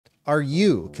Are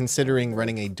you considering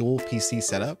running a dual PC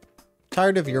setup?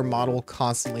 Tired of your model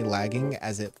constantly lagging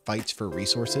as it fights for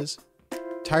resources?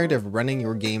 Tired of running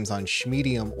your games on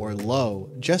medium or low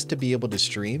just to be able to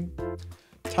stream?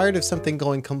 Tired of something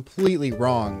going completely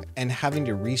wrong and having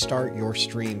to restart your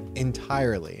stream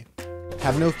entirely?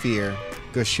 Have no fear,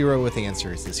 Goshiro with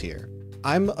Answers is here.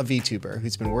 I'm a VTuber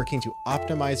who's been working to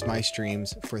optimize my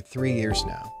streams for 3 years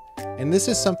now, and this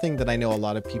is something that I know a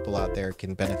lot of people out there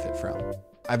can benefit from.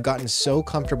 I've gotten so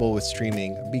comfortable with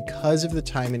streaming because of the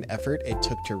time and effort it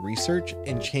took to research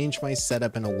and change my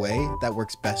setup in a way that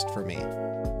works best for me.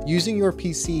 Using your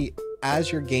PC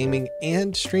as your gaming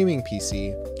and streaming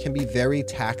PC can be very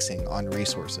taxing on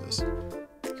resources.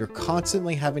 You're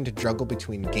constantly having to juggle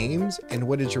between games and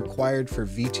what is required for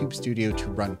Vtubers Studio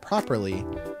to run properly.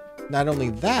 Not only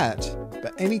that,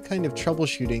 but any kind of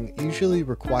troubleshooting usually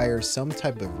requires some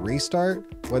type of restart,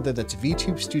 whether that's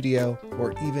Vtubers Studio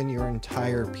or even your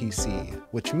entire PC,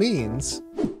 which means,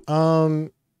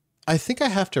 I think I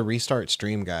have to restart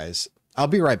stream, guys. I'll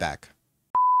be right back.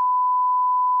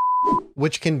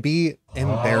 Which can be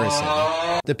embarrassing.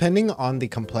 Depending on the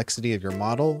complexity of your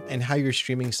model and how your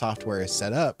streaming software is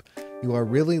set up, you are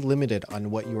really limited on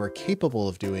what you are capable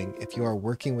of doing if you are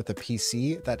working with a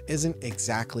PC that isn't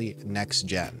exactly next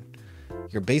gen.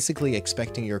 You're basically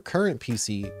expecting your current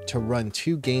PC to run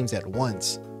 2 games at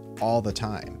once all the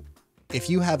time. If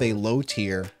you have a low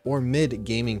tier or mid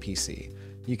gaming PC,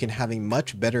 you can have a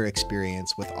much better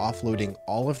experience with offloading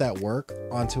all of that work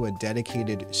onto a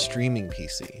dedicated streaming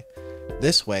PC.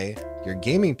 This way, your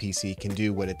gaming PC can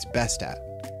do what it's best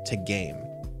at, to game,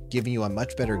 giving you a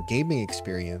much better gaming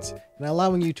experience and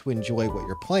allowing you to enjoy what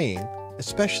you're playing,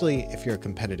 especially if you're a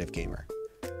competitive gamer.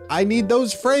 I need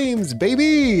those frames,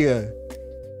 baby!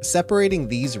 Separating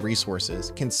these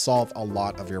resources can solve a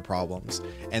lot of your problems,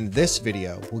 and this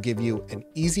video will give you an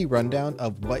easy rundown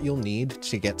of what you'll need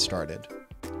to get started.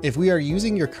 If we are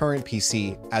using your current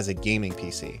PC as a gaming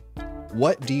PC,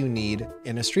 what do you need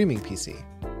in a streaming PC?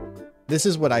 This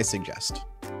is what I suggest.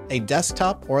 A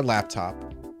desktop or laptop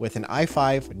with an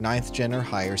i5 9th gen or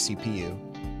higher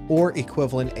CPU or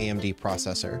equivalent AMD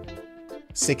processor,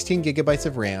 16 gigabytes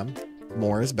of RAM,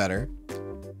 more is better,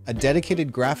 a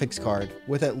dedicated graphics card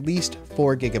with at least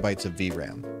 4 gigabytes of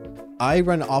VRAM. I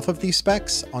run off of these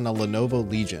specs on a Lenovo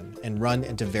Legion and run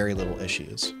into very little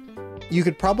issues. You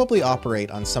could probably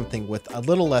operate on something with a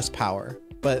little less power,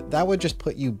 but that would just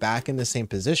put you back in the same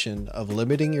position of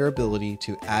limiting your ability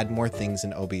to add more things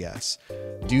in OBS,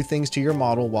 do things to your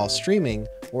model while streaming,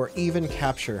 or even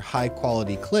capture high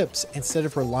quality clips instead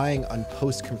of relying on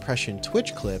post-compression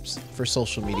Twitch clips for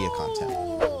social media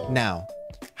content. Now,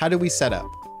 how do we set up?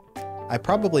 I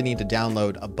probably need to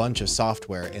download a bunch of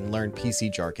software and learn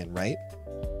PC jargon, right?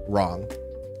 Wrong.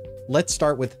 Let's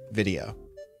start with video.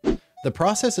 The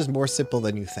process is more simple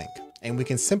than you think, and we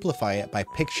can simplify it by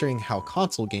picturing how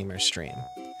console gamers stream.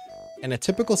 In a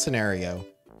typical scenario,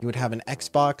 you would have an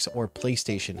Xbox or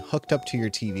PlayStation hooked up to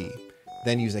your TV,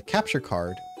 then use a capture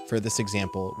card. For this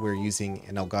example, we're using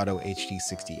an Elgato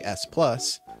HD60S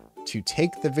Plus to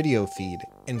take the video feed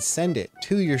and send it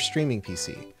to your streaming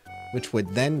PC, which would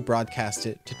then broadcast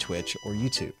it to Twitch or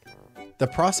YouTube. The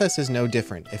process is no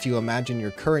different if you imagine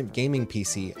your current gaming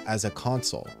PC as a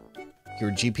console. Your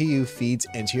GPU feeds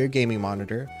into your gaming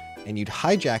monitor, and you'd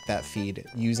hijack that feed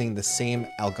using the same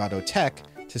Elgato tech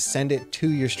to send it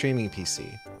to your streaming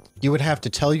PC. You would have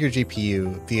to tell your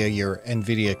GPU via your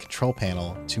NVIDIA control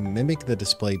panel to mimic the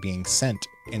display being sent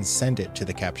and send it to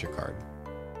the capture card.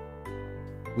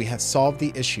 We have solved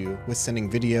the issue with sending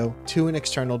video to an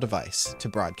external device to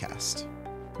broadcast.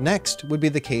 Next would be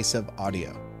the case of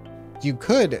audio. You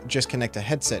could just connect a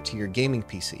headset to your gaming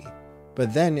PC,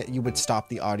 but then you would stop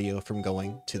the audio from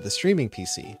going to the streaming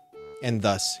PC, and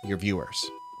thus your viewers.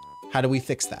 How do we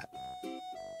fix that?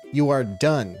 You are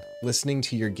done listening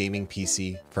to your gaming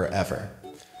PC forever.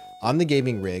 On the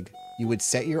gaming rig, you would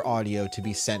set your audio to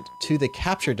be sent to the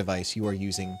capture device you are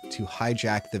using to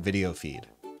hijack the video feed.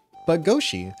 But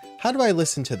Goshi, how do I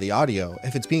listen to the audio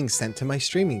if it's being sent to my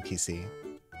streaming PC?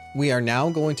 We are now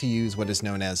going to use what is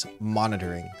known as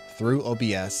monitoring through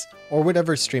OBS or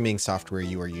whatever streaming software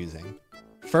you are using.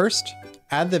 First,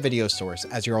 add the video source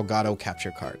as your Elgato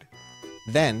capture card.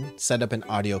 Then set up an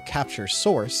audio capture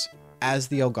source as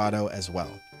the Elgato as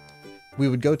well. We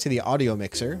would go to the audio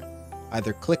mixer,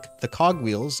 either click the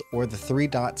cogwheels or the 3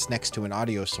 dots next to an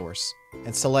audio source,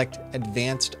 and select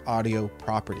Advanced Audio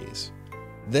Properties.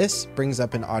 This brings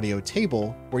up an audio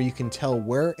table where you can tell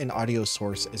where an audio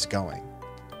source is going.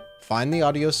 Find the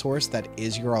audio source that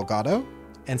is your Elgato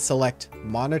and select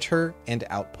Monitor and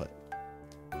Output.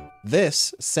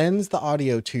 This sends the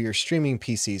audio to your streaming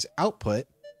PC's output,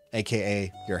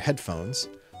 aka your headphones,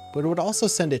 but it would also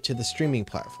send it to the streaming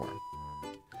platform.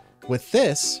 With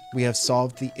this, we have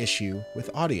solved the issue with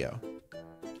audio.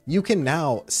 You can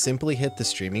now simply hit the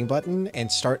streaming button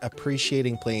and start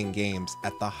appreciating playing games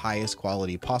at the highest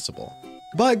quality possible.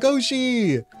 But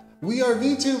Goshi, we are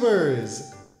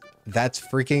VTubers! That's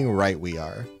freaking right we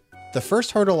are. The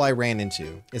first hurdle I ran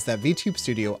into is that VTube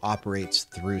Studio operates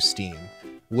through Steam,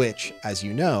 which, as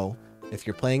you know, if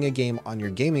you're playing a game on your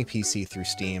gaming PC through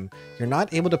Steam, you're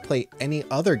not able to play any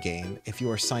other game if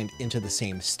you are signed into the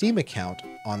same Steam account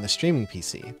on the streaming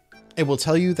PC. It will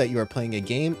tell you that you are playing a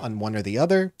game on one or the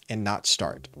other and not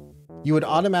start. You would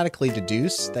automatically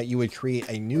deduce that you would create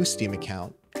a new Steam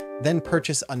account, then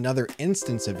purchase another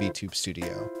instance of VTube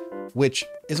Studio, which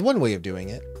is one way of doing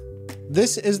it.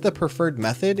 This is the preferred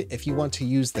method if you want to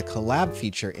use the collab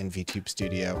feature in VTube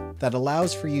Studio that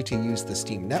allows for you to use the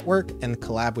Steam network and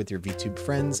collab with your VTube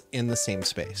friends in the same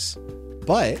space.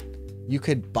 But you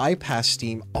could bypass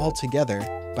Steam altogether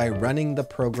by running the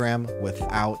program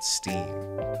without Steam.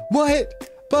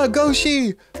 What? But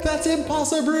Goshi, that's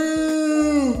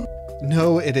impossible!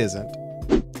 No, it isn't.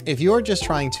 If you are just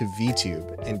trying to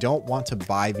VTube and don't want to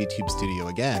buy VTube Studio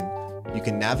again, you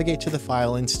can navigate to the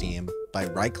file in Steam by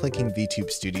right-clicking VTube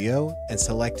Studio and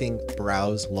selecting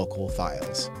Browse Local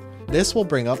Files. This will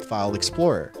bring up File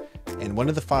Explorer, and one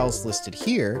of the files listed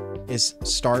here is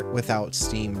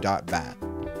startwithoutsteam.bat.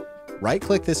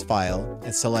 Right-click this file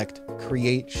and select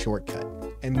Create Shortcut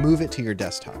and move it to your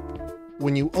desktop.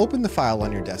 When you open the file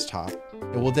on your desktop,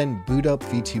 it will then boot up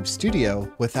VTube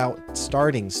Studio without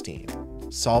starting Steam,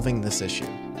 solving this issue.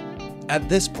 At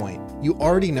this point, you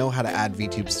already know how to add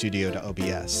VTube Studio to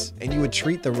OBS, and you would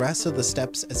treat the rest of the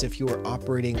steps as if you were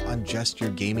operating on just your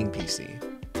gaming PC.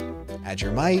 Add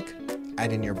your mic,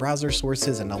 add in your browser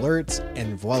sources and alerts,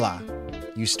 and voila!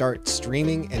 You start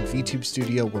streaming and VTube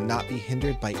Studio will not be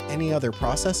hindered by any other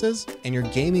processes, and your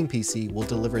gaming PC will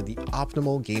deliver the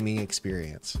optimal gaming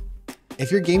experience.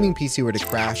 If your gaming PC were to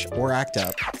crash or act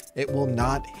up, it will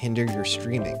not hinder your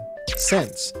streaming,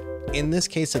 since, in this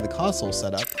case of the console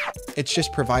setup, it's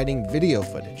just providing video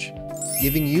footage,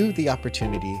 giving you the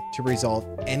opportunity to resolve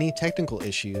any technical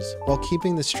issues while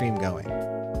keeping the stream going.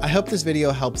 I hope this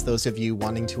video helps those of you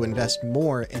wanting to invest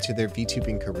more into their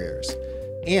VTubing careers.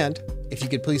 And if you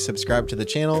could please subscribe to the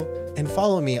channel and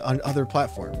follow me on other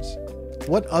platforms.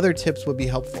 What other tips would be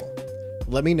helpful?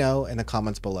 Let me know in the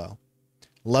comments below.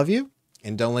 Love you,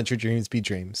 and don't let your dreams be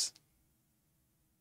dreams.